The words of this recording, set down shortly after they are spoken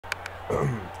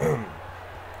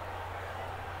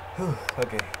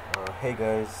Okay, hey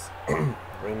guys,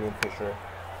 Raymond Fisher.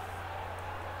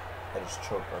 I just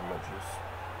choked on my juice.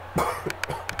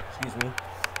 Excuse me.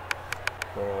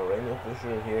 Raymond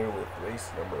Fisher here with race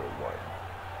number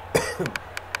 1.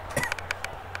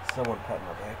 Someone pat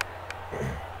my back.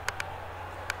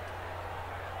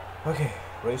 Okay,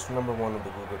 race number 1 of the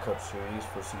Google Cup Series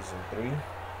for Season 3.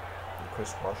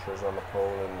 Chris Washer's on the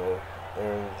pole in the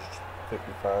orange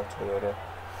 55 Toyota.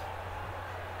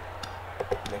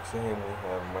 Next to him we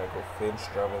have Michael Finch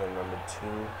driving the number 2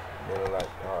 Miller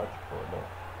Lite Dodge, or no,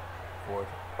 Ford.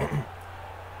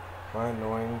 Ryan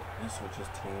Noring, he switches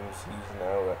teams. He's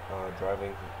now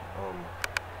driving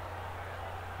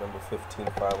number 15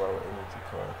 5-hour energy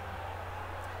car.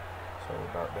 Sorry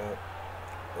about that.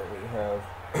 Then we have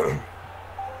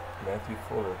Matthew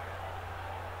Fuller.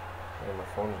 And my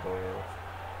phone is going off.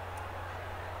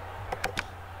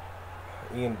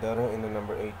 Ian Dutta in the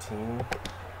number 18.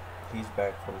 He's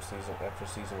back from after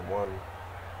season 1.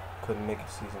 Couldn't make it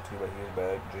to season 2, but he is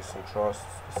back. Jason Tross,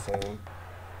 the same.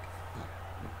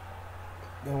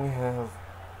 Then we have,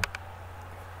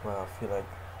 well, I feel like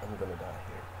I'm gonna die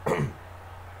here.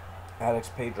 Alex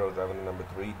Pedro driving the number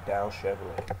 3 Dow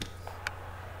Chevrolet.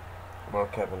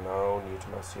 Mark Cavanaro, new to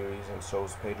my series, and so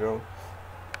is Pedro.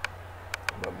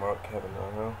 But Mark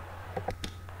Cavanaro,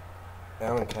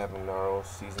 Alan Cavanaro,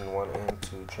 season 1 and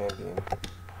 2 champion,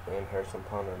 and Harrison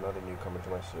Ponder, another newcomer to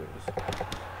my series.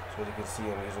 So as you can see,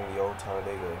 I'm using the old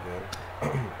Talladega again.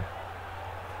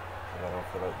 And I don't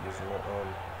feel like using it.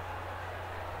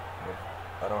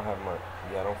 I don't have my,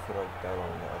 I don't feel like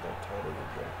downloading the other Talladega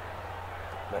again.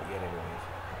 Not yet, anyways.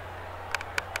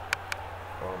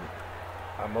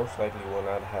 I most likely will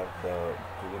not have the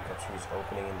Google Cup Series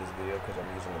opening in this video because I'm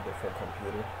using a different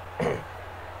computer.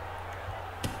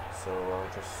 So I'll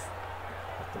just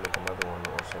have to make another one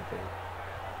or something.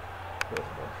 But,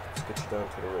 let's get you down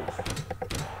to the race.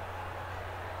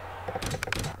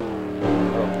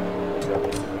 Oh, I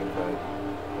missed the green flag.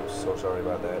 I'm so sorry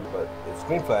about that, but it's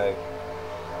green flag.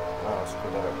 I'll screw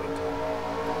that up big time.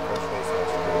 First race has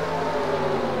to be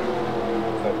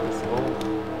flag was slow.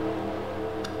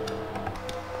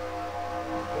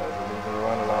 Guys are moving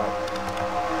around a lot.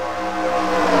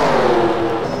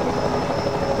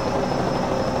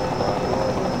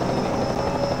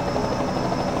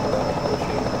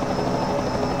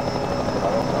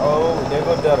 Oh, there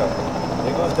goes Dutta.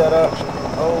 There goes Dutta.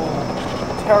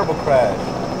 Oh, terrible crash.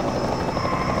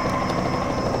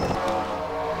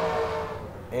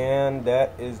 And that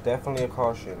is definitely a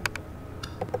caution.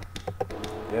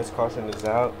 Yes, caution is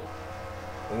out.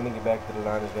 When we get back to the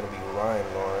line, is going to be Ryan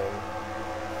Noring.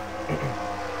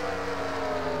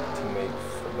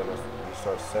 Teammates are going to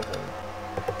restart second.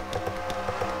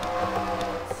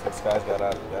 6 guys got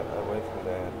away from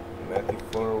that. Matthew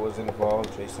Fuller was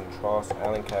involved. Jason Tross,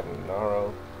 Alan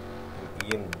Cavanaro,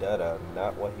 and Ian Dutta.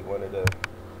 Not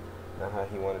how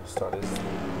he wanted to start his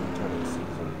return of the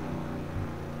season.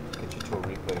 Get you to a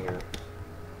replay here.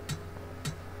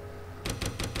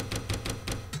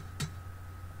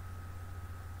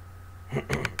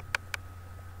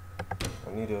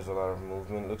 I knew there was a lot of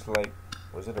movement. Looks like,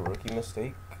 was it a rookie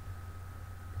mistake?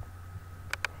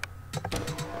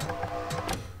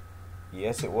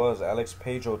 Yes, it was. Alex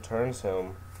Pedro turns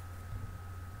him.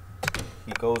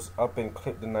 He goes up and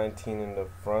clipped the 19 in the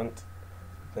front.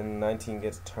 Then the 19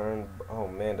 gets turned. Oh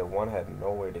man, the 1 had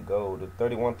nowhere to go. The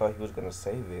 31 thought he was going to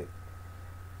save it.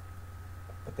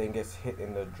 But then gets hit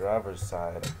in the driver's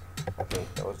side. I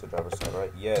think that was the driver's side,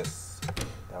 right? Yes.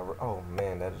 Oh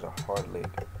man, that is a hard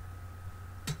lick.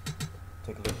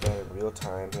 Take a look at it in real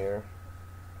time here.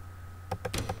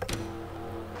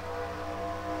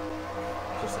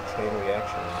 Just a train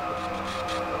reaction.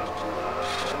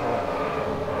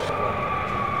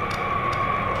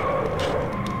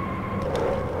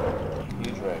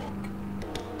 Huge wreck.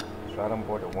 Shot on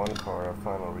board the 1 car. Our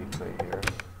final replay here.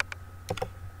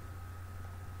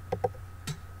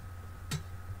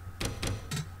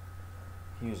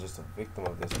 He was just a victim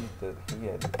of this. He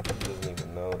doesn't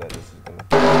even know that this is gonna.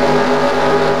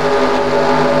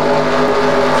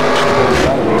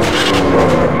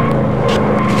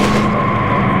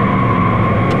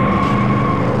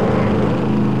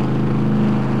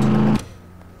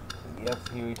 Yep,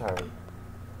 he retired.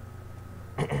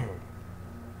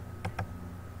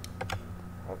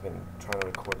 I've been trying to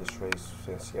record this race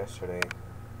since yesterday.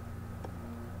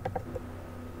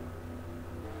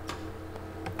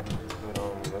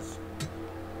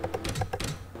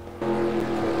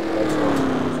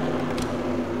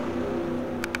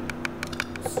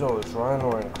 So it's Ryan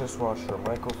Noring, Chris Washer,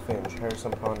 Michael Finch,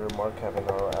 Harrison Ponder, Mark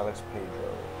Cavanaro, Alex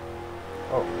Pedro.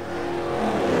 Oh.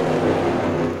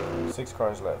 6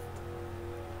 cars left.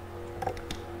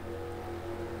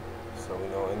 So we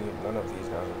know none of these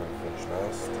guys are going to finish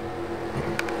last.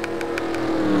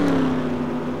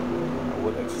 I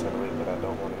would accelerate, but I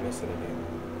don't want to miss it again.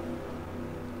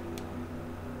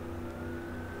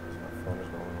 So my phone is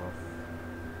going off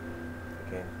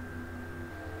again.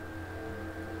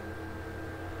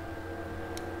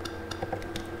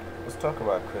 Let's talk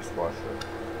about Chris Washer.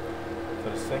 For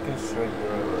the second straight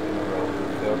year in a row, he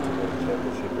failed to win the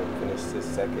championship and finished his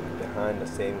second behind the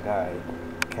same guy,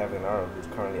 Kevin Arrow, who's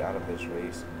currently out of this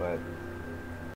race, but